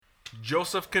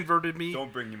Joseph converted me.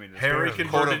 Don't bring him in. Harry Coat of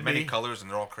converted many me. colors, and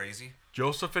they're all crazy.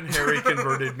 Joseph and Harry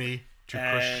converted me to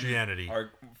Christianity.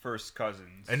 Our first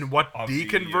cousins. And what of the,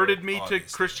 deconverted me to obviously,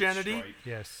 Christianity stripe.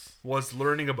 Yes. was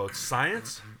learning about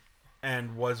science,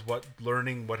 and was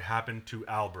learning what happened to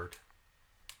Albert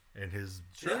and his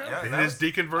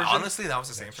deconversion. Honestly, that was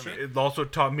the same for me. It also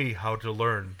taught me how to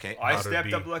learn. Okay. I how to stepped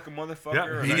be- up like a motherfucker. Yeah,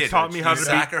 and he I did. said, Taught me how He to be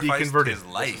sacrificed deconverted. his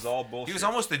life. This is all He bullshit. was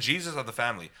almost the Jesus of the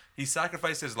family. He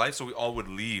sacrificed his life so we all would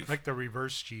leave. Like the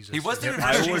reverse Jesus. He was the Yeah. reverse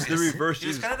I Jesus. was the reverse He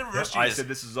was Jesus. kind of the reverse I Jesus. said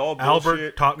this is all Albert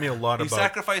bullshit. taught me a lot He about.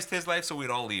 sacrificed his life so we'd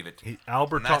all leave it.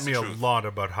 Albert And taught that's me the a truth. lot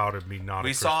about how to be not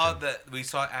We a saw Christian. that. We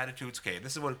saw attitudes. Okay,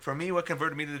 this is what for me. What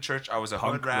converted me to the church? I was a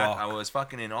Punk hood rat. rock. I was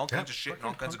fucking in all kinds of shit and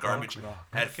all kinds of garbage. rock.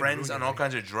 Had Fucking friends ruined on your all life.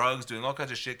 kinds of drugs, doing all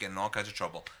kinds of shit, getting in all kinds of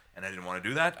trouble. And I didn't want to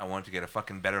do that. I wanted to get a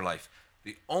fucking better life.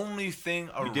 The only thing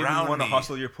You around didn't want to me,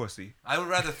 hustle your pussy. I would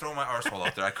rather throw my arsehole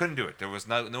out there. I couldn't do it. There was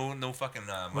no fucking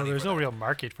money. Well, there's for no that. real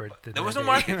market for it. There was no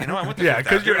market. You know, I went to Yeah, Fifth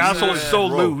because your Avenue. asshole is so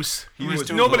bro. loose. He was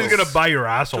too Nobody's loose. gonna buy your Too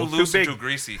asshole. It's loose too and big. too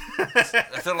greasy. I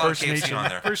threw a lot of First KFC Nation, on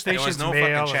there. First There was Nations no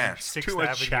Mail, fucking chance. 6th Too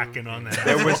much Avenue. shacking on that.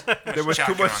 There was too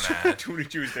Shocking much on that. Toonie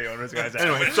Tuesday on those guys.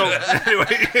 Anyway, so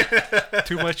anyway,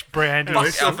 Too much brandy. Anyway,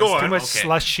 so go on. Too much Okay.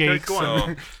 slush shakes. go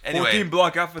on. So, anyway, 14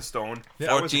 block Elphinstone.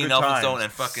 That was 14 good Elphinstone times.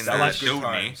 and fucking That was good dude me.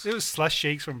 times. It was slush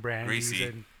shakes from brandy. Greasy.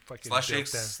 And fucking Slush built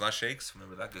shakes, that. slush shakes.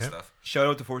 Remember that good Yep. stuff. Shout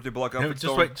out to 14 block just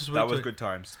Elphinstone. wait That was till- good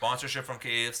times. Sponsorship from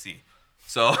KFC.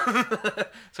 So,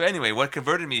 so anyway, what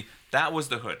converted me? That was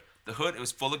the hood. The hood. It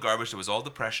was full of garbage. It was all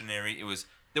depressionary.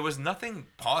 There was nothing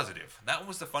positive. That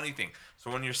was the funny thing.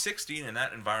 So when you're 16 in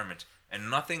that environment and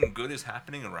nothing good is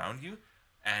happening around you,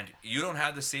 and you don't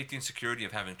have the safety and security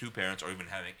of having two parents or even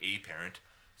having a parent,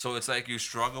 so it's like you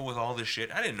struggle with all this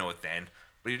shit. I didn't know it then,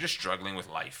 but you're just struggling with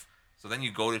life. So then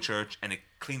you go to church and it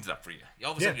cleans it up for you.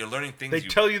 All of a sudden you're learning things. they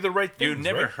tell you the right things. You've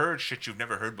never right? heard shit you've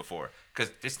never heard before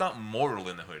because it's not moral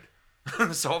in the hood.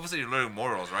 So all of a sudden you're learning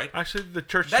morals, right? Actually, the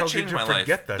church That tells you changed to my life.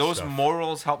 forget that Those stuff.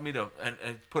 morals helped me to and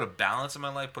put a balance in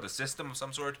my life, put a system of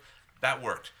some sort. That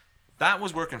worked. That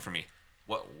was working for me.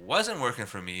 What wasn't working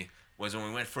for me was when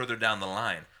we went further down the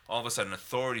line. All of a sudden,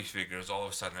 authority figures, all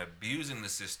of a sudden abusing the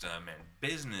system and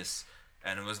business.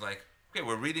 And it was like, okay,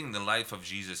 we're reading the life of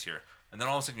Jesus here. And then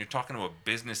all of a sudden you're talking about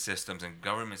business systems and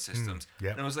government systems.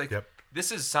 yep, And it was like, yep.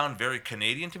 this is sound very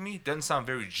Canadian to me. Doesn't sound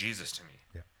very Jesus to me.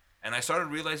 Yeah. And I started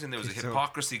realizing there was a So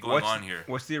hypocrisy going on here.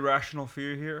 What's the irrational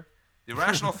fear here? The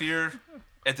irrational fear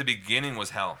at the beginning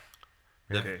was hell.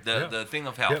 Okay. The thing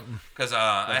of hell. Yep. Because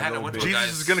I little went to bit. a Jesus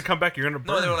guy's... is gonna come back. You're gonna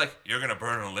burn. No, they were like, you're gonna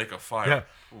burn in a lake of fire.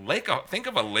 Think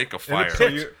of a lake of In a fire. pit. So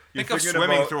you're Think of thinking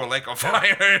swimming about- through a lake of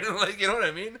fire. Like, you know what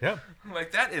I mean? Yeah.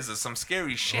 Like that is some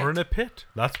scary shit. Or in a pit.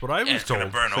 That's what I And was it's gonna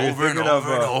told. burn So you're over and thinking of,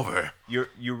 over and over.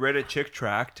 You read a chick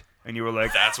tract and you were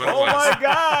like, That's what it oh was. my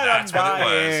god, That's I'm what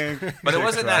dying. it was. But it Chick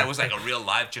wasn't that. tract. It was like a real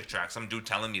live chick track. Some dude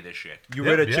telling me this shit. You Yeah,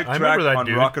 read a yeah, chick I tract remember that on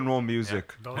dude. rock and roll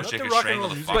music. No, Wish not I the could rock and strangle roll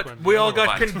the music fuck. one. But we all No,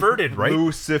 got but- converted, right?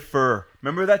 Lucifer.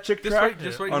 Remember that chick Just tract? wait,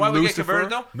 just wait. On Why we get Lucifer? converted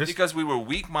though? Mis- Because we were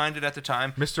weak-minded at the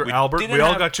time. Mr. We Albert, didn't we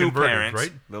all have got two converted, parents.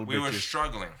 right? Little We were bitches.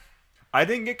 struggling. I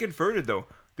didn't get converted though.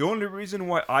 The only reason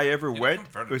why I ever got went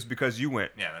converted. was because you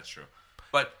went. Yeah, that's true.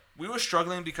 But we were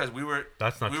struggling because we were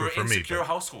That's not we true were for me, insecure but-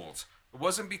 households. It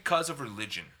wasn't because of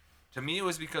religion. To me, it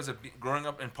was because of growing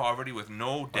up in poverty with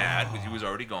no dad, because he was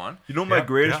already gone. You know what my Yeah,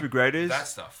 greatest yeah. regret is? That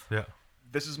stuff. Yeah.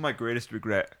 This is my greatest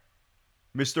regret.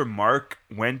 Mr. Mark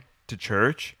went to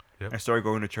church Yep. and started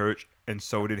going to church, and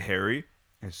so did Harry,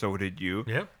 and so did you.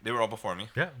 Yeah. They were all before me.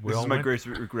 Yeah. We This all is my went. greatest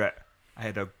regret. I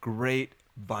had a great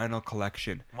vinyl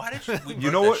collection. Why did we You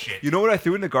burn know that what? shit? You know what I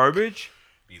threw in the garbage?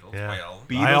 Beatles, Yeah. White Album.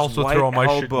 Beatles I also White throw all my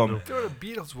shit in Album. the- Throw the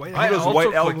Beatles white. I Beatles also White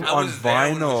clicked- Album I on was there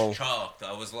when it vinyl. was chalked.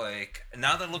 I was like,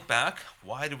 now that I look back,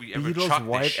 why did we ever Beatles chalk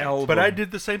White this shit? Album. But I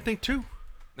did the same thing too.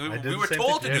 We, I did we the were same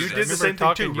told thing. to You do did this. the same thing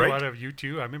talking too, you right? out of you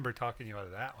two. I remember talking you out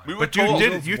of that one. We were But you told.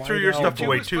 did. You threw your White stuff Album.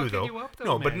 away was too, fucking though. you up, though,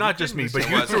 No, but man. not You just me. couldn't But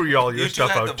you listen. threw all your You two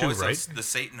stuff had out the too, voice right? of the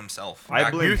Satan himself. I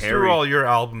Back- blame You Harry. threw all your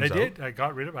albums I out. did. I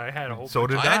got rid of it. I had a whole So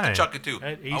bunch did I had I. to chuck it too.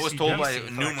 At I was told by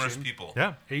AC/DC numerous collection. people Yeah.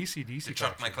 of AC/DC. to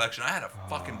chuck my collection. I had a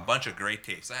fucking bunch of great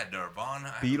tapes. I had Nirvana.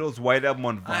 I had, Beatles White Album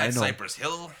on I had vinyl. Cypress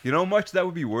Hill. You know how much that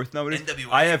would be worth nowadays?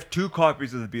 NWA. I have 2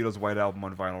 copies of the Beatles White Album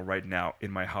on vinyl right now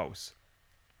in my house.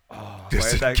 Oh,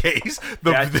 Just in that- case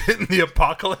that- the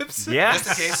apocalypse. Yeah.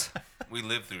 Just in case we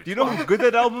lived through it. Do you know how good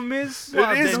that album is? It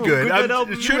is How good. that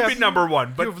album It should is? be number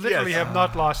one. But You literally yes. have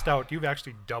not lost out. You've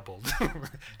actually doubled.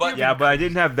 But Yeah, but I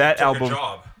didn't have that took a album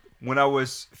job. when I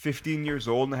was 15 years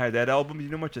old and I had that album. You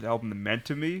know how much that album meant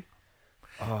to me?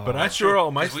 But I threw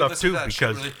all my 'Cause we stuff listened too to that shit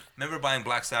because really- remember buying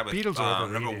Black Sabbath. Beatles are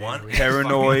overrated number one. anyway.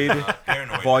 Paranoid,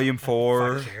 Paranoid. Volume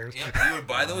 4. Who cares? Yeah, we would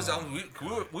buy those albums.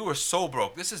 We were so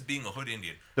broke. This is being a hood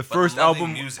Indian. The but first loving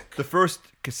album, music. the first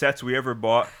cassettes we ever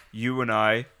bought, you and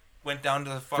I, Went down to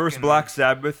the fucking first Black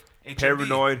Sabbath, HMV.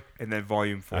 Paranoid, and then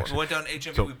Volume 4. We went down to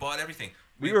HMV. So- we bought everything.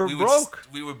 We were would broke.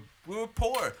 we were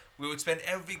poor. We would spend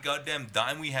every goddamn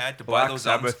dime we had to Black buy those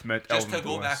Sabbath albums meant just to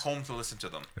album go to back us. home to listen to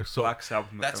them. so Black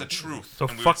Sabbath. That's the truth. so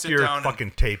And we would fuck sit your down and-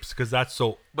 fucking tapes because that's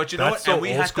so. But you know that's what? so And we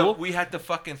old had school. to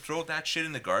fucking throw that shit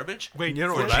in the garbage. Wait, You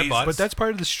know for what I Jesus. bought? but that's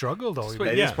part of the struggle, though. Sweet.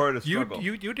 That Yeah. is part of the You, struggle.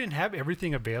 you didn't have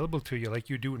everything available to you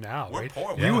like you do now, We're right?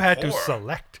 poor. You We're had to poor.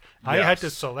 select. I had to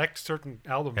Yes. select certain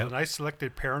albums, Yep. and I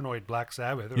selected Paranoid, Black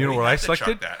Sabbath. You know We what had I to chuck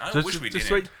selected? that. I wish we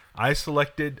didn't. wait. I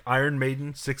selected Iron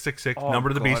Maiden 666 Oh, Number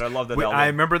of the God, Beast. I love that I album.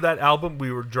 remember that album. We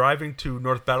were driving to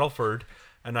North Battleford,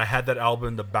 and I had that album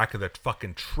in the back of that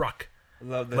fucking truck.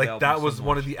 Love that Like album that so was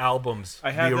one much. of the albums,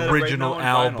 I have the that right original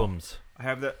now on vinyl. albums. I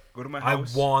have that. Go to my I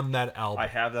house. won that album. I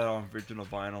have that on original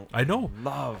vinyl. I know.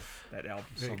 Love that album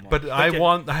so much. But I yet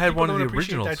won. I had people one of don't the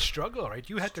appreciate originals. That struggle, right?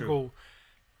 You had to true. go.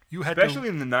 You had especially to,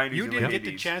 in the 90s You and didn't late get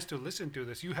the 80s. chance to listen to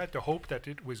this. You had to hope that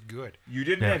it was good. You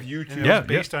didn't Yeah. have YouTube. And it Yeah, was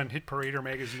based on Hit Parader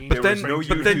magazine. But There then, was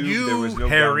no but then YouTube, there was you, no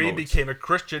Harry, downloads. became a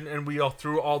Christian, and we all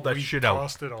threw all that We shit out.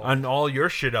 tossed it all. And all your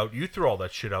shit out. You threw all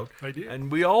that shit out. I did. And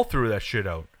we all threw that shit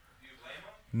out.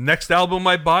 Next album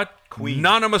I bought, Queen.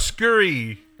 Nana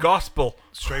Muscuri, Gospel.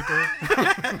 Striper.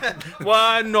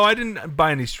 Well, no, I didn't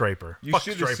buy any Striper. You Fuck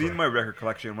should have Striper. seen my record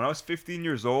collection. When I was 15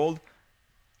 years old,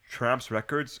 Tramps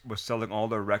Records was selling all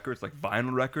their records, like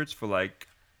vinyl records, for like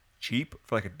cheap,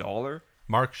 for like $1.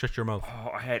 Mark, shut your mouth.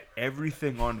 Oh, I had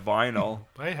everything on vinyl.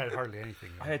 I had hardly anything.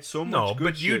 I had so much No, good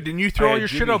but you shit. didn't. You I threw all had your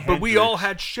shit Jimi out. But we all Hendrix.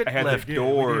 had shit I had left. the Yeah, we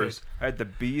did. Doors. I had the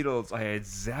Beatles. I had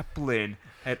Zeppelin.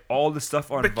 I had all the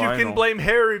stuff on But vinyl. you can blame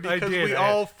Harry I because did. we I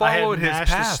had- all followed I had his Nash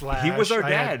the path. Slash, He was our I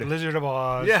had dad. Blizzard of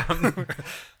Oz. Yeah.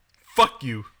 Fuck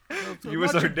you. He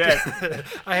was our dad.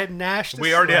 I had Nash. The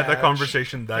We already had that Slash.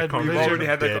 conversation. I That had conversation. We've already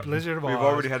had dead. that. Blizzard of We've Oz.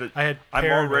 already had it. I had I'm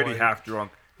already Paranoid. half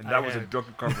drunk, and that I was a had-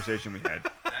 drunken conversation we had.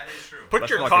 That is true. Put Let's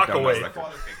your not cock get down away. that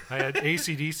record. I had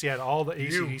ACDC. I had all the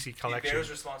ACDC He collection. bears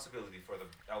responsibility for the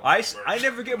album. I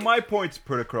never get my points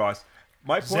put across.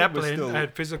 My point was Zeppelin. still. I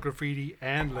had Physical Graffiti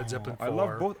and Led Zeppelin 4. I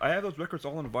love both. I have those records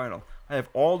all on vinyl. I have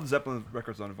all the Zeppelin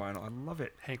records on vinyl. I love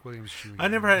it. Hank Williams Jr. I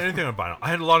never had anything on vinyl. I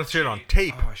had a lot of shit on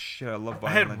tape. Oh shit, I love vinyl.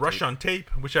 I had and Rush tape. on tape,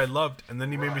 which I loved, and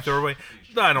then he made me throw away.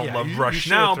 I don't Yeah, love you Rush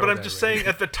should now, throw but I'm that just away. saying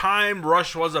at the time,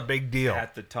 Rush was a big deal.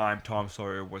 At the time, Tom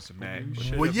Sawyer was a man. You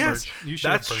should Well, have yes, burnt- you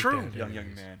should have that's burnt true. that Young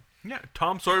anyways. man. Yeah,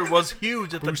 Tom Sawyer was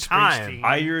huge at Bruce the time. Springsteen.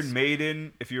 Iron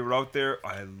Maiden. If you're out there,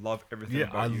 I love everything. Yeah,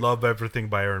 about I you. love everything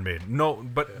by Iron Maiden. No,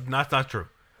 but that's not true.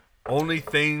 Only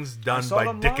things done saw by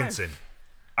them live. Dickinson.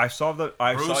 I saw Bruce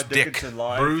saw Dick. Dickinson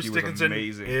live. Bruce he was Dickinson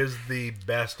amazing. is the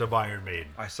best of Iron Maiden.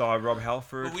 I saw Rob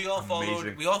Halford. But we all followed-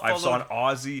 amazing. we all I saw an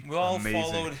followed- Ozzy. We all amazing.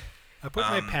 followed. I put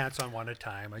my pants on one at a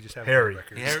time. I just have Harry.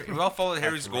 records. We all followed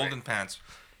Harry's golden pants.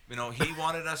 You know, he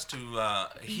wanted us to.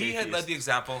 He had led the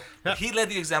example. But he led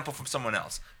the example from someone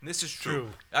else. And this is true. True.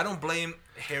 I don't blame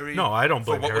Harry. No, I don't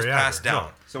for blame what was Harry passed either. down.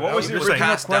 No. So what was You're your saying- original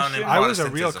Passed down in question? I was a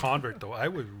real Protestantism. convert, though. I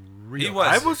was real. He was.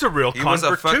 I was a real He was a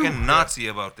convert, fucking too. Nazi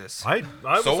about this. I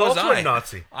was So was also I. a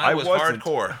Nazi. I was wasn't.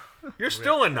 hardcore. You're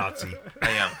still a Nazi. I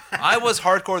am. I was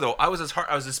hardcore though. I was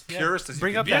as purist as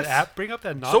Bring you up could that be. app. Bring up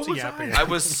that Nazi was app. I. again. I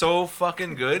was so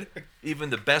fucking good. Even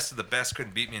the best of the best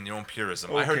couldn't beat me in your own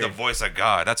purism. I heard the Okay. voice of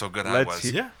God. That's how good I Let's was.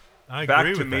 hear- Yeah, I Back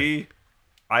agree to with me,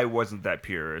 I wasn't that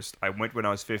purist. I went when I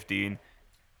was 15,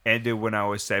 ended when I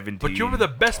was 17. that. But you were the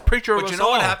best preacher of But us you know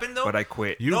what all. happened though? But I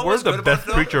quit. You know were what's the good about best it,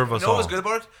 though? preacher of us You know all. what's good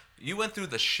about it? You went through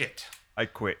the shit. I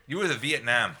quit. You were the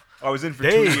Vietnam. I was in for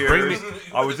Dave, 2 years. bring me-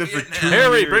 I was in for Vietnam. 2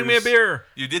 Harry, years. bring me a beer.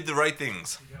 You did the right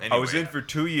things. Anyway. I was in for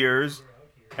 2 years,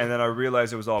 and then I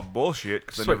realized it was all bullshit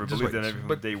because I Just wait, never just believed wait. in everything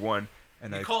But- from day one.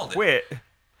 And You I called it. quit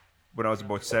when I was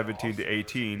about 17 to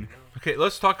 18. Okay,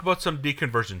 let's talk about some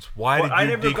deconversions. Why But I did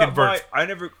you never got my. deconvert? I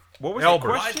never. What was Albert.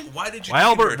 the Why, question? why did you Why,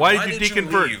 Albert, convert? why did you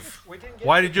deconvert? leave?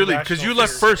 Why did you leave? Because you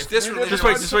left first. If this religion Just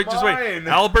wait, was- just wait, just wait. Mine.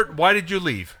 Albert, why did you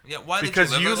leave? Yeah, why did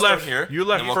Because you, you Let's start left. here, You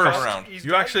left and we'll come first. around. He's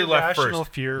You got actually left irrational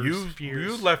first. fears- You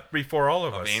fears. left before all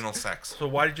of Of us. anal sex. So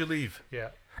why did you leave? Yeah.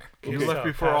 You left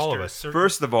before all of us.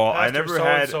 First of all, I never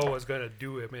had. So was going to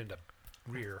do him in the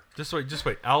rear. Just wait, just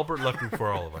wait. Albert left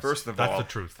before all of us. First of that's all, the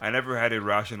truth. I never had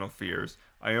irrational fears.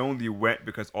 I only went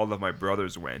because all of my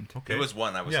brothers went. Okay. It was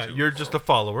one. I was yeah, two. you're just a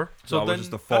follower. So I then was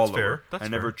just a follower. That's fair. That's I fair.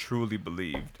 never truly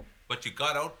believed. But you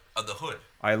got out of the hood.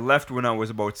 I left when I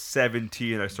was about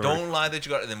 17. I started. Don't lie that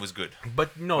you got it and then was good.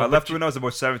 But no, I but left you- when I was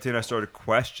about 17. I started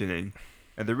questioning,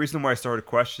 and the reason why I started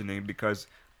questioning because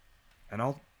And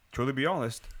I'll truly be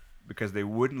honest, because they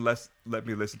wouldn't let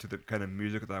me listen to the kind of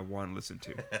music that I want to listen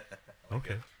to.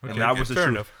 Okay. And that was the fair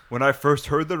truth. enough. When I first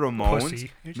heard the Ramones,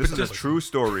 Pussy. this is a true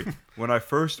story. When I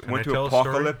first went I to tell a story?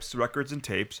 Apocalypse Records and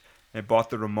Tapes and bought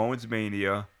the Ramones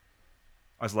Mania,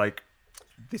 I was like,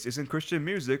 this isn't Christian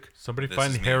music, Somebody This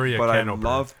find is me. Harry a but I can opener.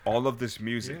 love all of this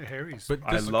music. Yeah, Harry's. But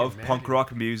I this- love fucking punk Maddie.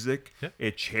 rock music. Yeah.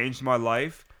 It changed my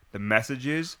life. The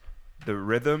messages, the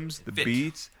rhythms, the Fit.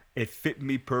 beats. It fit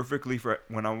me perfectly for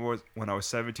when I was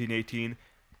 17, 18.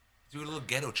 You're a little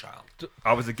ghetto child.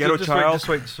 I was a ghetto just child.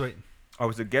 Just wait. I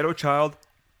was a ghetto child.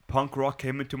 Punk rock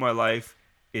came into my life.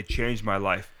 It changed my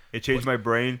life. It changed my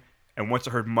brain. And once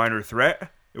I heard Minor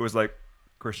Threat, it was like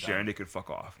Christianity could fuck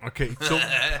off. Okay, so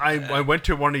I went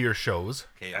to one of your shows,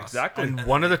 Chaos. Exactly. and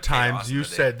one of the Chaos times you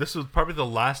today. said this was probably the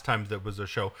last time that was a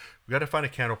show. We got to find a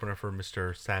can opener for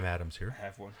Mr. Sam Adams here. I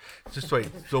have one. Just wait.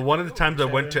 So one of the times I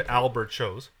went to Albert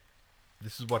shows,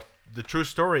 this is what the true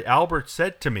story. Albert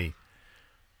said to me.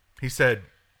 He said,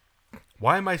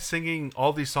 "Why am I singing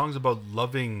all these songs about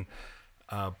loving,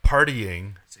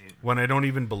 partying, when I don't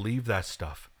even believe that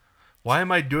stuff? Why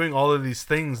am I doing all of these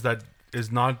things that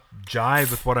is not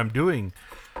jive with what I'm doing?"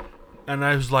 And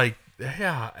I was like,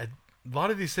 "Yeah, a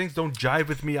lot of these things don't jive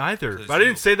with me either." 'Cause But I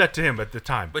didn't you- say that to him at the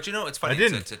time. But you know, it's funny. I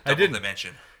didn't. It's a I double didn't.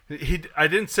 dimension. I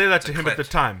didn't say that to a him at the clit.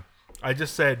 time. I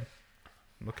just said,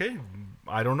 "Okay,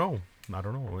 I don't know.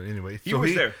 Anyway, He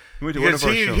was there. He went to one because of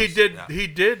our he shows. did Yeah. he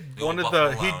did The one old of the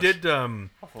Buffalo he Lounge. did Lounge.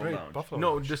 Buffalo.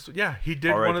 no just he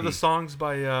did one of R.I.P. the songs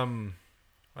by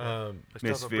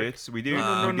Misfits. We did.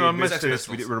 no, we no, did Misfits. Misfits.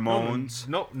 We did Ramones.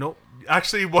 no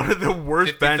actually one of the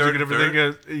worst bands you could ever think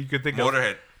of. You could think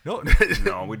Motorhead. of.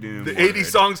 No, we did the Motorhead. 80s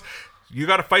songs. You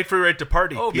got to fight for your right to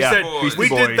party. Oh, He yeah, said Beastie we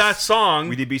Boys. did that song.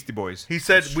 We did Beastie Boys. He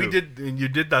said It's we true. did, and you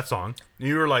did that song, and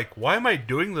you were like, "Why am I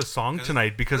doing this song 'Cause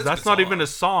tonight? Because it's a that's good not even song. a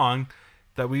song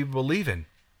that we believe in."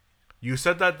 You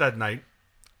said that night,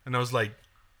 and I was like,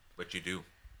 But you do.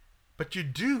 "But you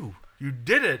do, you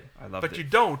did it, I loved but it. you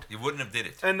don't." You wouldn't have did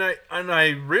it. And I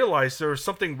realized there was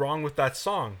something wrong with that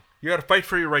song. You got to fight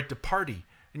for your right to party,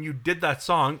 and you did that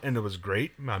song, and it was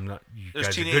great. I'm not, you There's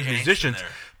guys are teenage good angst in musicians, there.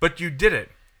 but you did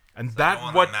it, and I that don't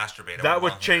wanna what masturbate, I that want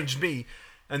what to changed me.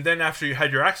 And then after you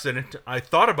had your accident, I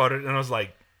thought about it, and I was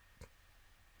like,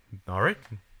 "All right,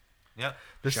 Yeah.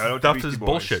 this Shout out to stuff Beastie is Boys.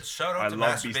 bullshit." Shout out I to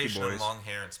love Beastie masturbation and Boys. long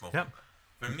hair and smoking. Yep.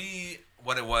 For me,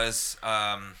 what it was,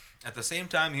 at the same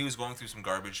time he was going through some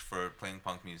garbage for playing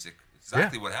punk music.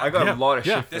 Exactly what I happened. got Yeah, a lot of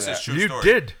yeah. shit for This that. is true You story.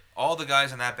 did. All the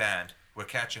guys in that band were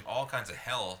catching all kinds of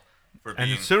hell for And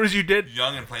being as soon as you did,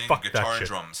 young and playing fuck that guitar and shit.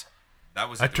 drums. That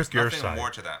was I it. There was took your nothing side.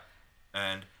 more to that.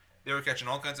 And they were catching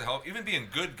all kinds of hell, even being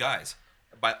good guys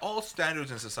by all standards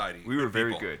in society. We were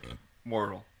very people. good.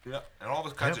 Moral. Yeah, and all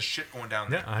the kinds Yeah. of shit going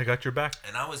down yeah, there. I got your back.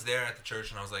 And I was there at the church,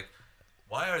 and I was like,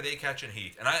 "Why are they catching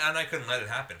heat?" And I couldn't let it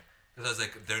happen because I was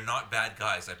like, "They're not bad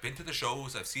guys. I've been to the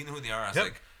shows. I've seen who they are." I was Yep.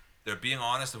 like, "They're being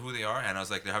honest of who they are," and I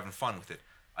was like, "They're having fun with it."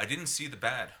 I didn't see the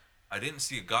bad. I didn't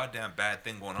see a goddamn bad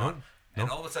thing going on. And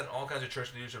all of a sudden, all kinds of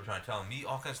church leadership are trying to tell me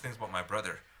all kinds of things about my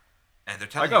brother, and they're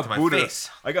I telling it got to my booted. face.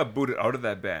 I got booted out of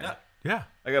that band. Yeah. Yeah,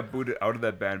 I got booted out of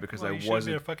that band because Well, I you should be a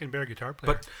wasn't. fucking better guitar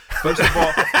player. but First of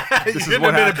all, you this is could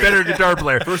what have been a happened. better guitar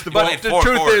player. First of You all, played the four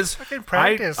truth chords. is, Fucking I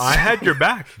practice. had your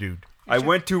back, dude. I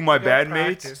went to my gotta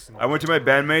bandmates. practice and I went to my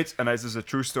bandmates, and this is a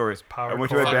true story. power I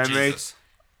went to my chord. Fuck bandmates. Jesus.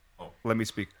 Let me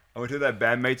speak. I went to that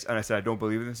bandmates, and I said, I don't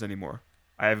believe in this anymore.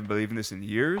 I haven't believed in this in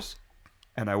years,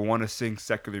 and I want to sing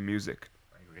secular music.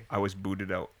 I agree. I was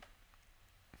booted out.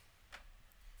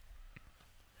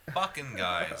 Fucking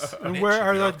guys. And Nick where should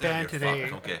are be the out there, band you're today?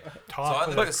 fucked. Okay. Top So I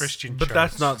of look- the Christian But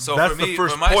that's not. So that's for me, the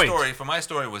first for my point.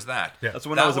 story was that. Yeah. That's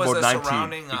when That I was about a 19,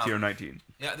 surrounding, 18 or 19.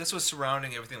 Yeah, this was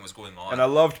surrounding everything that was going on. And I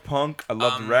loved punk. I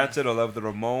loved Um, Rancid. I loved the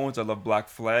Ramones. I loved Black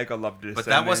Flag. I loved the but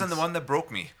that wasn't the Descendants. one that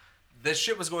broke me. This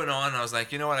shit was going on, and I was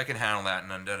like, you know what, I can handle that.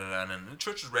 And then and the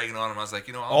church was ragging on him. I was like,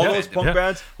 you know, I'll All bend those it. punk Yeah.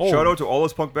 bands. Oh. Shout out to all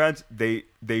those punk bands.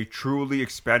 They truly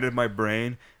expanded my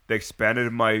brain. They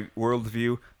expanded my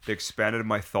worldview. They expanded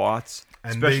my thoughts.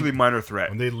 And Especially they- Minor Threat.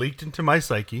 When they leaked into my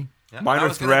psyche, Yeah. Minor I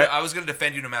was Threat- I was gonna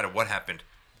defend you no matter what happened.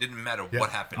 Didn't matter Yeah. what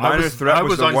happened. Minor was- Threat I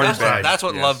was was the on one your That's side. what, that's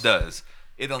what Yes. love does.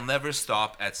 It'll never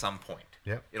stop at some point.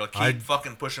 Yep. It'll keep I-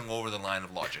 fucking pushing over the line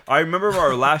of logic. I remember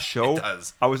our last show. It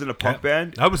does. I was in a punk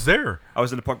band. I was there. I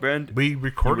was in a punk band. We We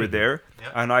recorded were there,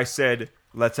 Yeah. and I said,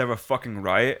 "Let's have a fucking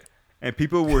riot," and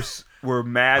people were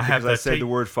mad I have because I that said tape. the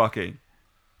word "fucking,"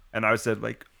 and I said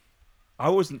like, I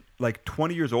was like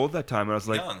 20 years old at that time, and I was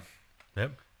like, Young.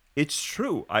 Yep. it's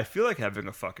true. I feel like having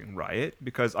a fucking riot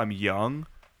because I'm young,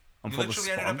 I'm You full of literally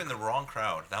ended up spunk. in the wrong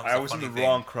crowd. That was I the was in funny the thing.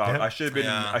 wrong crowd. Yeah. I should have been.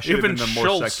 Yeah. I should have Even been the more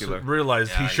Schultz secular.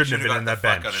 realized Yeah, he you shouldn't have should've been in got that the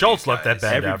fuck band. out of Schultz these left that guys.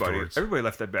 band Everybody, afterwards. everybody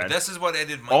left that band. This is what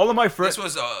ended my. All of my friends, This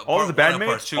was all of the part one and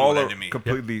part bandmates, two all that are ended me.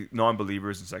 completely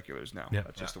non-believers and seculars now. Yeah.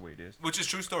 That's just the way it is. Which is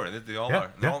true story. They all Yeah,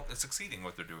 are. They're yeah. all succeeding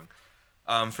what they're doing.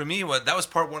 For me, that was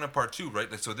part one and part two, right?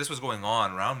 Like, so this was going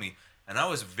on around me, and I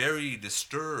was very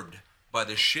disturbed by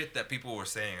the shit that people were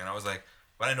saying, and I was like,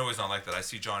 but I know he's not like that. I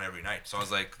see John every night, so I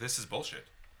was like, this is bullshit.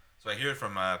 So I hear it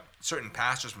from certain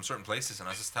pastors from certain places, and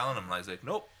I was just telling them, I was like,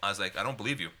 nope. I was like, I don't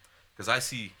believe you, because I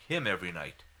see him every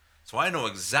night, so I know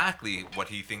exactly what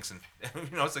he thinks, and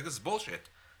it's like, this is bullshit.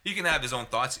 He can have his own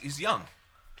thoughts. He's young.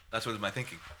 That's what was my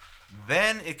thinking.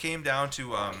 Then it came down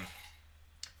to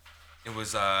it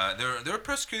was they were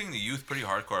persecuting the youth pretty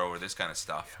hardcore over this kind of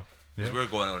stuff. Because we were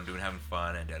going out and having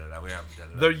fun and da-da-da. We were having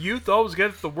da-da-da. The youth always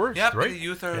get it the worst, Yeah, but right? the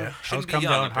youth are Yeah, shouldn't those be come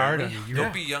young. down hard apparently. on the youth. Don't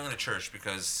Yeah. be young in a church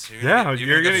because you're Yeah, gonna,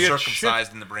 you're gonna gonna get get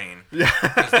circumcised in the brain. Yeah.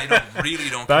 Because they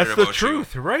don't That's care the about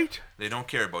truth, you. right? They don't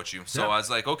care about you. So Yeah. I was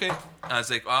like, okay. I was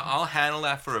like, I'll handle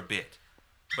that for a bit.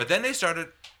 But then they started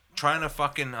trying to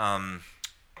fucking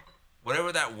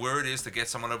whatever that word is to get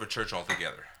someone out of a church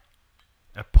altogether.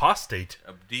 Apostate.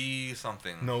 A D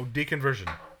something. No, deconversion.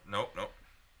 Nope.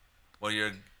 Well,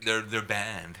 they're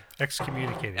banned.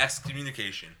 Excommunicated.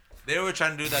 Excommunication. They were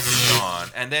trying to do that to John,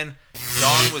 and then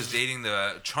John was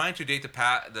trying to date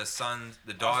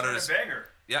the daughters, banger.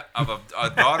 yeah, of a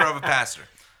daughter of a pastor,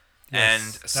 and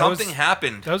something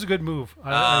happened. That was a good move.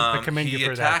 I commend you he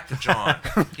for that. attacked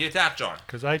John. He attacked John,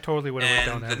 Because I totally would have went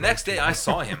down and that the road. next day I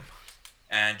saw him,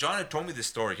 and John had told me this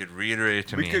story. He'd reiterated it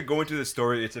to We me. could go into the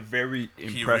story. It's a very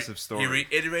impressive story. He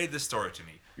reiterated the story to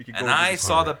me. We could And go into I the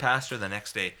saw story. the pastor the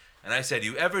next day. And I said,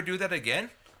 you ever do that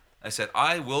again? I said,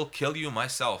 I will kill you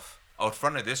myself out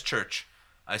front of this church.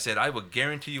 I said, I will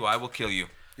guarantee you I will kill you.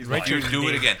 Write If your you do it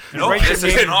name- again. and No, write this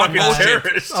your is name not fucking bullshit.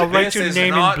 terrorist. I'll write This your is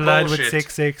name in not blood with bullshit.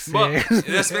 666.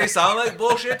 This may sound like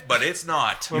bullshit, but it's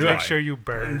not. We'll Right. make sure you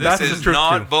burn. This That's the is truth,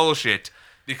 not too. bullshit.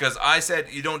 Because I said,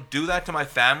 you don't do that to my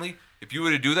family. If you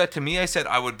were to do that to me, I said,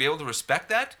 I would be able to respect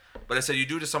that. But I said, you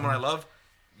do it to someone I love,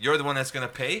 you're the one that's going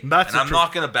to pay. That's and the I'm truth.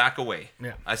 not going to back away.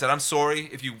 Yeah. I said, I'm sorry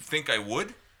if you think I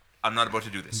would. I'm not about to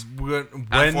do this. When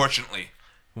Unfortunately.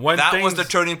 when That was the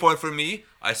things- turning point for me.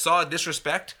 I saw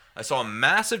disrespect. I saw a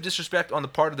massive disrespect on the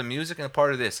part of the music and a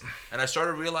part of this. And I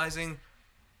started realizing,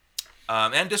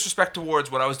 and disrespect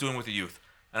towards what I was doing with the youth.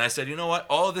 And I said, you know what?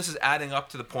 All of this is adding up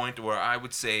to the point where I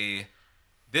would say,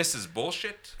 this is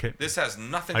bullshit. 'Kay. This has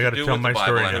nothing I to got to do tell with my the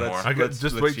Bible story. anymore. I got, Let's-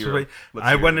 just let's wait, hear just wait. it. Let's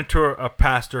I hear went it. into a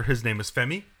pastor. His name is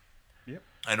Femi.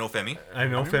 I know Femi. I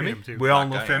know remember him Femi. too. We all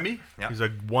know Black guy, Femi. yeah. He's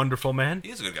a wonderful man.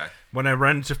 He's a good guy. When I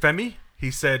ran into Femi,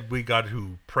 he said we got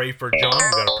to pray for John.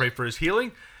 We got to pray for his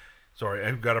healing. Sorry,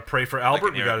 I got to pray for Albert.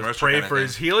 an We Eric got to Mercer pray kinda for thing.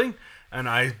 his healing. And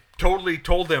I totally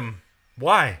told him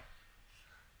why.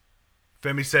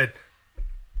 Femi said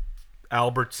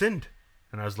Albert sinned,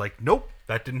 and I was like, nope,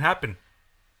 that didn't happen.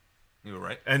 You were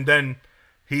right. And then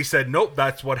he said, nope,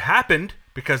 that's what happened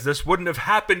because this wouldn't have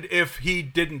happened if he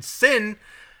didn't sin.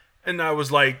 And I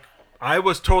was like, I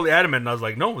was totally adamant. And I was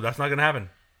like, no, that's not going to happen.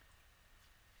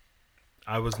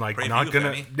 I was like, Pray for not you, going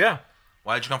to. Femi. Yeah.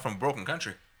 Why did you come from a broken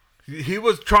country? He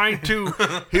was trying to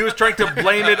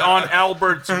blame it on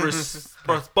Albert's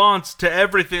response to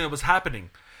everything that was happening.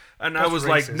 And I That's was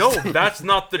like, racist. no, that's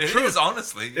not the It truth. is,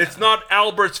 honestly. It's yeah. not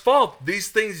Albert's fault. These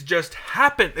things just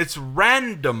happen. It's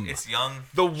random. It's young.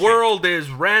 The shit. world is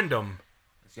random.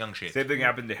 It's young shit. Same thing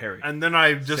happened to Harry. And then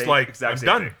I just Same- like, exact I'm same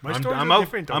done. thing. My I'm, stories I'm are out.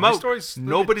 different, though. I'm My out. stories-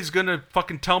 Nobody's gonna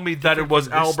fucking tell me that it was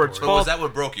from this Albert's story. But was fault. that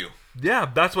what broke you? Yeah,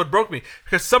 that's what broke me.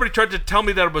 Because somebody tried to tell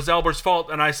me that it was Albert's fault,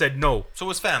 and I said no. So it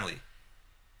was family.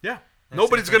 Yeah, Same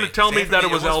nobody's for gonna me. tell Same me for that me.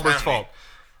 it was It was Albert's family. fault.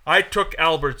 I took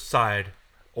Albert's side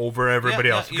over everybody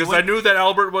Yeah, else you because went- I knew that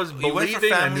Albert was you went for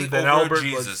believing. I family knew that over Albert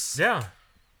Jesus. was. Yeah.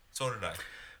 So did I.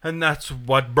 And that's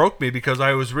what broke me because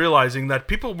I was realizing that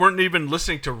people weren't even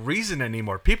listening to reason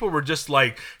anymore. People were just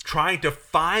like trying to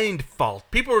find fault.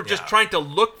 People were just Yeah. trying to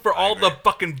look for all the agree.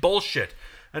 fucking bullshit.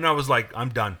 And I was like, I'm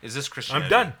done. Is this Christianity?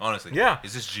 done. Honestly. Yeah.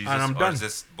 Is this Jesus And I'm or done. is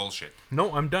this bullshit?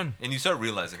 No, I'm done. And you start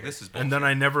realizing this is bullshit. And then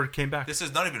I never came back. This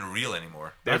is not even real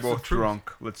anymore. They're That's the both truth.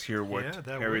 drunk. Let's hear what Yeah,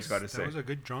 that Harry's was, got to say. That was a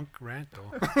good drunk rant,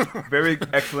 though. Very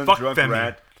excellent Fuck drunk Femi.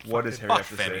 rant. What does Harry Fuck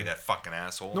have to Femi, say? that fucking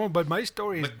asshole. No, but my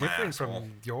story is Lick my different asshole.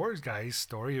 from yours guys'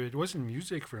 story. It wasn't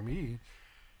music for me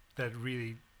that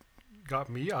really got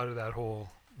me out of that whole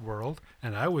world,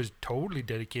 and I was totally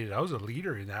dedicated. I was a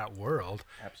leader in that world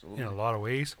Absolutely. in a lot of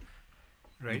ways.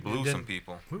 You Right? blew And then some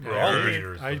people. We were all I-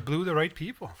 leaders. I blew the right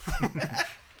people.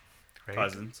 Right?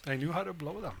 Cousins. I knew how to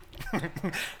blow them.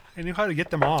 I knew how to get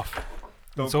them off.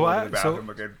 Don't So go I- to the bathroom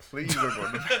again. Please don't go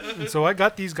to the bathroom. So I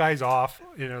got these guys off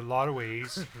in a lot of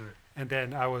ways, and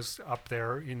then I was up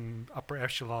there in upper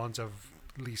echelons of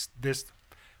at least this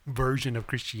version of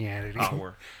Christianity,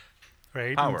 Power.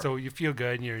 right? Power. And so you feel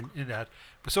good, and you're in that.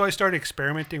 But so I started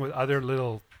experimenting with other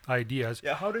little ideas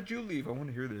Yeah, how did you leave? I want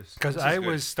to hear this. because This is I good.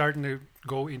 was starting to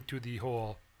go into the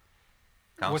whole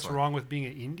what's Counseling. wrong with being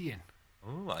an Indian,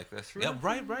 Ooh, like this. Yeah,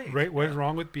 right. right? What's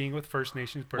wrong with being with First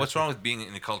Nations person? What's wrong with being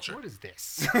in the culture? What is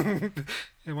this?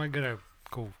 Am I gonna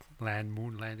go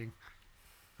moon landing?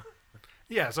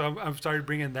 Yeah, so I'm started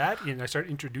bringing that in. I started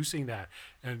introducing that,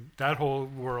 and that whole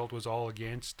world was all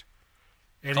against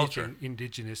anything Culture.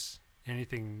 indigenous,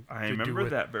 anything I to do remember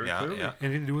with that very Yeah, clearly. yeah.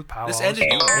 anything to do with power. This ended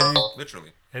you, anything,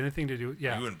 literally. anything to do,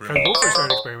 yeah. You and Because Brimley. both of us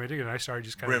started experimenting, and I started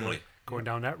just kind Brimley. of going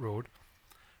down that road.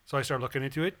 So I started looking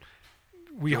into it.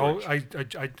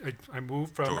 I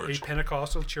moved from George. a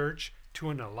Pentecostal church to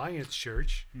an Alliance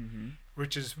church,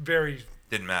 which is very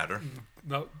Didn't matter.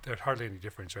 no, there's hardly any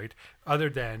difference, right? Other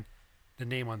than the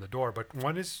name on the door. But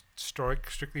one is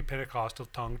strictly Pentecostal,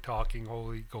 tongue talking,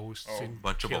 Holy Ghosts, and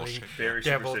bunch of killing, bullshit. Very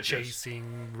devil superstitious.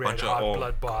 chasing, red Bunch of- hot oh,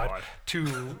 blood bought, God.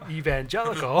 to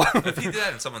evangelical. If he did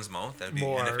that in someone's mouth, that'd be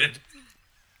More. innovative.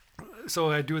 So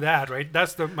I do that, right?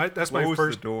 That's my Close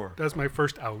first the door. That's my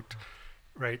first out,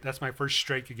 right? That's my first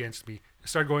strike against me. I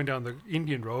start going down the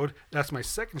Indian road. That's my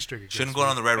second strike against Shouldn't me. go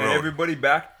down the red And road.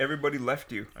 everybody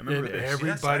left you. I remember And this.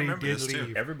 everybody remember did this too.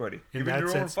 leave. Everybody. In Even that your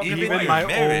own sense, fucking Even even wife. my your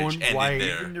marriage own ended wife,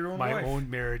 there. Even your own my wife. own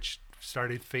marriage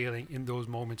started failing in those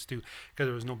moments too, because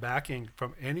there was no backing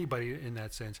from anybody in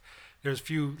that sense. There's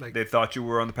few like They thought you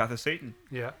were on the path of Satan.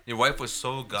 yeah. Your wife was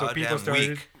so So people goddamn started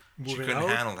weak. She moving couldn't out.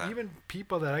 handle that. Even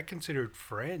people that I considered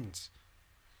friends,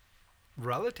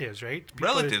 relatives, right? People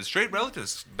that- Relatives, straight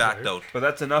relatives, backed Right. out. But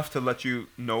that's enough to let you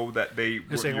know that they They're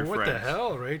were saying, your well, "What friends. the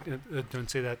hell?" Right? I didn't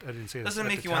say that. I didn't say that. Doesn't at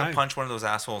make the you want time. to punch one of those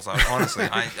assholes out. Honestly,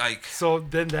 I So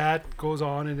then that goes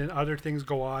on, and then other things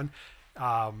go on,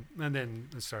 and then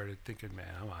I started thinking, "Man,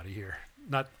 I'm out of here."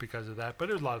 Not because of that, but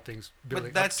there's a lot of things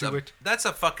building but up to it. that's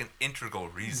a fucking integral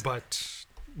reason. But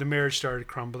the marriage started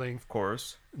crumbling. Of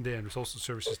course. Then social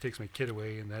services takes my kid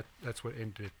away, and that's what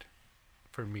ended it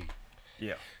for me.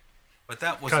 Yeah. But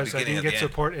that was the Because I beginning didn't of get the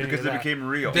end. support any Because of it that. became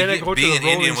real. Then I Being- go to being the an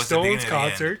Indian Rolling was the beginning Stones of the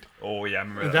end. concert, Oh yeah, I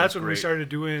remember that. and That that's was when we great. started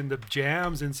doing the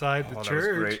jams inside the Oh, that was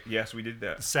church. great. Yes, we did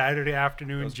that. Saturday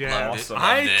afternoon was jams. awesome. Loved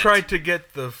I it. tried to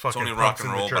get the It's fucking only rock punks and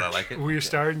in the roll, but I church. like it. We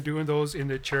started doing those in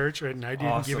the church, and I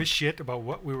didn't give a Awesome. shit about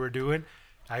what we were doing.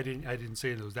 I didn't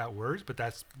say those that words, but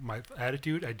that's my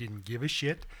attitude. I didn't give a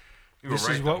shit. You were This is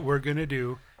right, what though. we're gonna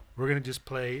do. We're gonna just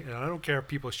play, and I don't care if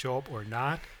people show up or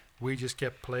not. We just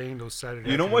kept playing those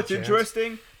Saturday. You know afternoon what's jams.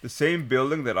 interesting? The same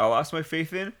building that I lost my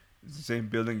faith in is the same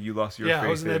building you lost your Yeah, faith I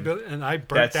was in in. that building, and I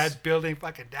burnt That's- that building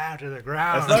fucking down to the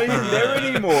ground. That's not even there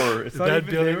anymore. It's not that even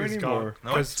building there is anymore. gone. No,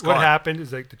 Because it's what gone. happened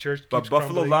is like the church But keeps Buffalo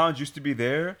crumbling. Lounge used to be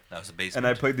there, That was the basement.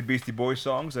 and I played the Beastie Boys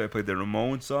songs, and I played the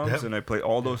Ramones songs, Yep. and I played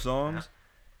all those songs.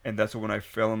 And that's when I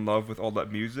fell in love with all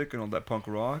that music and all that punk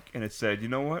rock. And it said, you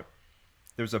know what?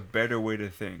 There's a better way to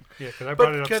think. Yeah, because I But brought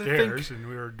it you gotta upstairs, think- and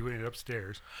we were doing it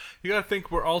upstairs. You gotta think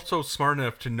we're also smart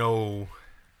enough to know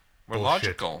We're bullshit.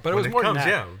 logical. But it When was it more comes, than that.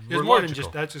 yeah, it was we're more than logical.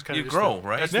 just that's just kind You of grow, just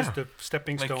right? That's Yeah. just the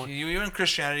stepping Like stone. you're in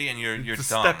Christianity and you're it's a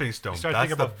dumb. stepping stone. start That's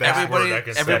thinking the about best Everybody, word I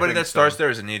can say. everybody that Stepping starts stone. there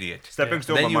is an idiot. Stepping Yeah.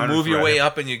 stone. Then my you minor move your threat. way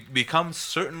up and you become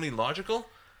certainly logical.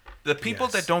 The people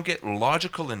Yes. that don't get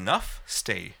logical enough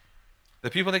stay. The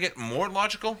people that get more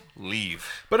logical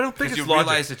leave. But I don't think Because it's you logic.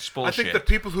 realize it's I think the bullshit.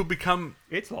 people who become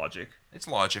It's logic. It's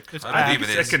logic. It's I believe it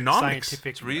it's is. economics. Scientific.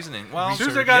 It's reasoning. Well, As soon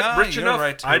as I got yeah, rich you're enough,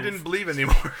 right, I too. didn't believe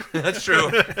anymore. That's true.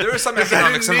 There is some Because I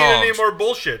economics didn't need any involved. more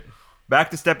bullshit.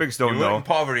 Back to stepping stone, You weren't though. in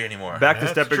poverty anymore. Back to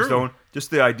That's stepping true. stone. Just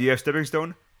the idea of stepping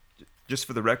stone. Just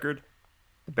for the record,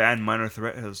 the band Minor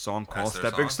Threat has a song called That's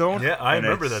their Stepping song. Stone. Yeah, I and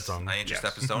remember it's- that song. I ain't your Yes.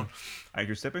 stepping stone. I Ain't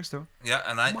Your Stepping Stone. Yeah,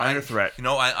 and I Minor Threat. You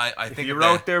know, I If think you're of that.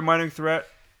 out there, Minor Threat,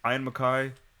 Ian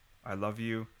Mackay, I love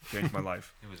you. Changed my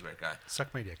life. He was a great guy.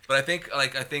 Suck my dick. But I think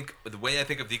the way I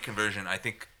think of deconversion, I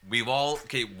think we've all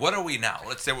okay. What are we now?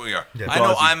 Let's say what we are. Yeah. I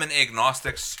know Quasi. I'm an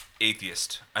agnostic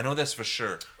atheist. I know this for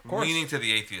sure. course. Leaning to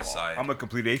the atheist side. I'm a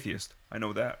complete atheist. I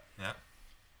know that. Yeah.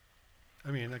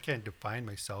 I mean, I can't define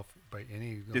myself by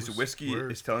any of those This whiskey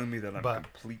words. is telling me that I'm But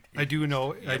complete. I do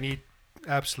know I Yep. need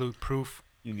absolute proof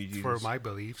You need for Jesus. my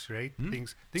beliefs, right?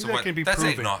 Things So that what- can be that's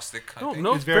proven. agnostic. I No, think.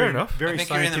 no, It's fair very, enough. very I think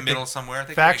you're in the scientific, middle somewhere. I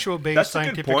think factual based, That's a good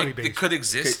scientifically point. It based. could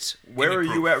exist. Where Give are me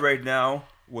you proof. at right now?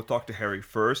 We'll talk to Harry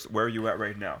first. Where are you at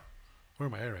right now? Where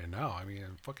am I at right now? I mean,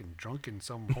 I'm fucking drunk in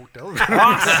some hotel room.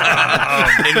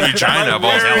 In Regina, of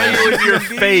all Where are places. you with your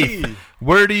faith?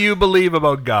 Where do you believe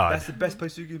about God? That's the best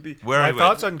place you can be. Where are My you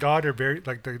thoughts at? on God are very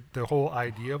like the whole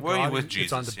idea of Where are you God. with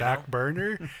It's on the Jesus, you back know?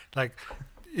 burner. Like,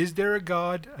 is there a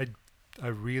God? I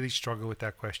really struggle with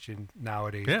that question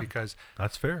nowadays Yeah. because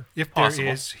That's fair. if there Possible.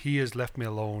 is, He has left me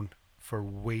alone for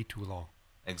way too long.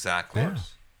 Exactly. Yeah.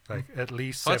 Like at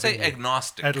least So I'd 7 say years.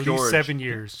 agnostic. At least George. 7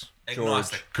 years.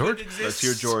 Agnostic. George. Could Let's exist.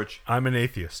 hear George. I'm an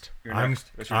atheist. You're I'm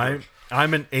next. Let's hear George.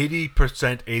 I'm an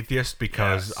 80% atheist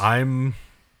because Yes.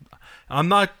 I'm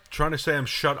not trying to say I'm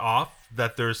shut off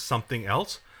that there's something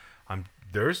else.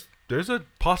 There's a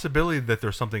possibility that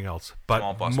there's something else, Small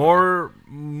but possibility.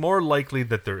 more likely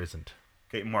that there isn't.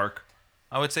 Okay, Mark.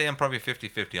 I would say I'm probably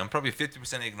 50-50. I'm probably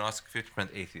 50% agnostic, 50%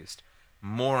 atheist.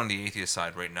 More on the atheist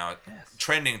side right now.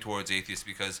 Trending towards atheist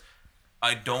because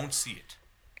I don't see it.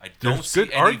 I don't There's see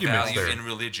good any arguments value there. in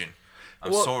religion.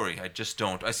 I'm Well- sorry, I just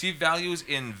don't. I see values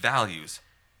in values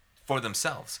for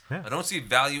themselves. Yeah. I don't see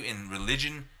value in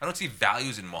religion. I don't see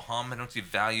values in Muhammad. I don't see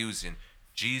values in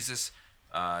Jesus,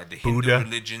 the Hindu Buddha.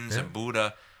 religions, Yeah. and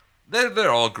Buddha.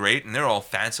 They're all great and they're all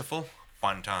fanciful,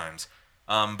 fun times.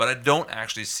 But I don't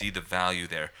actually see the value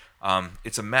there.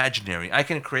 It's imaginary. I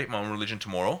can create my own religion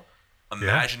tomorrow.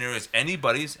 Imaginary as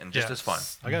anybody's and just Yeah. as fun.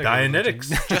 I gotta go with Dianetics.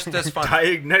 religion. Just as fun.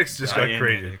 Dianetics just got Dianetics.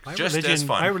 created. My Just religion, as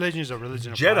fun. My religion is a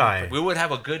religion of Jedi. life, We would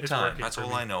have a good It's time. working That's for all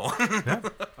me. I know.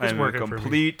 I am a working for me.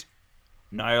 complete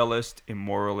nihilist,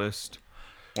 immoralist,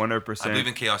 100%. I believe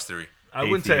in chaos theory. I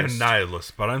wouldn't say a Atheist.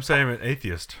 nihilist, but I'm saying I'm an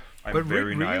atheist. I'm But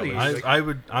very really,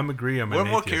 nihilist. I'm agree. I'm We're an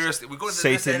more atheist. curious. We go to the this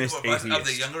end Satanist of us- of the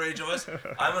atheist. younger age of us.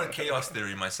 I'm on chaos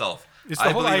theory myself. It's the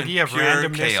I whole believe in idea of pure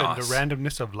randomness chaos. and the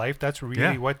randomness of life. That's really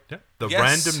Yeah. what Yeah. The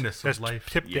Yes. randomness that's of life.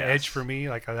 tipped the Yes. edge for me.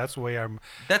 Like that's the way I'm.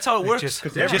 That's how it works. Just,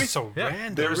 it's every- just so yeah.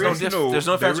 random. There There's is no no ifs,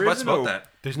 there buts is about no that.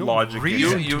 There's no logic in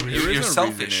reason it. You- to you- it. There is you're no reason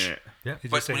selfish. in it. Yeah. You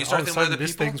But just say, when you all start of a thinking about sudden, other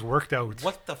this people, thing's worked out.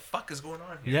 What the fuck is going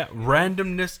on here? Yeah.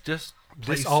 Randomness just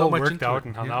plays This so all much worked into out, it.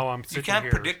 and Yeah. now I'm You sitting can't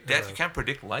here, predict death. You can't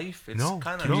predict life. It's No,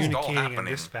 kind of no. just all communicating in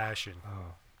happening. this fashion.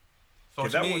 So Okay,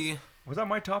 to that me, Was that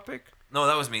my topic? no,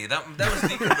 that was me. That was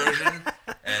deconversion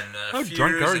and How fears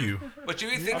drunk are and- you? But you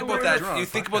think I'm about very that. drunk. You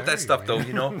think Fuck about that are stuff, you, though. man?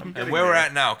 You know, and where we're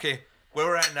at now. Okay, where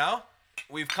we're at now,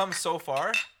 we've come so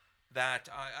far that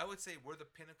I would say we're the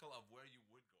pinnacle of where you.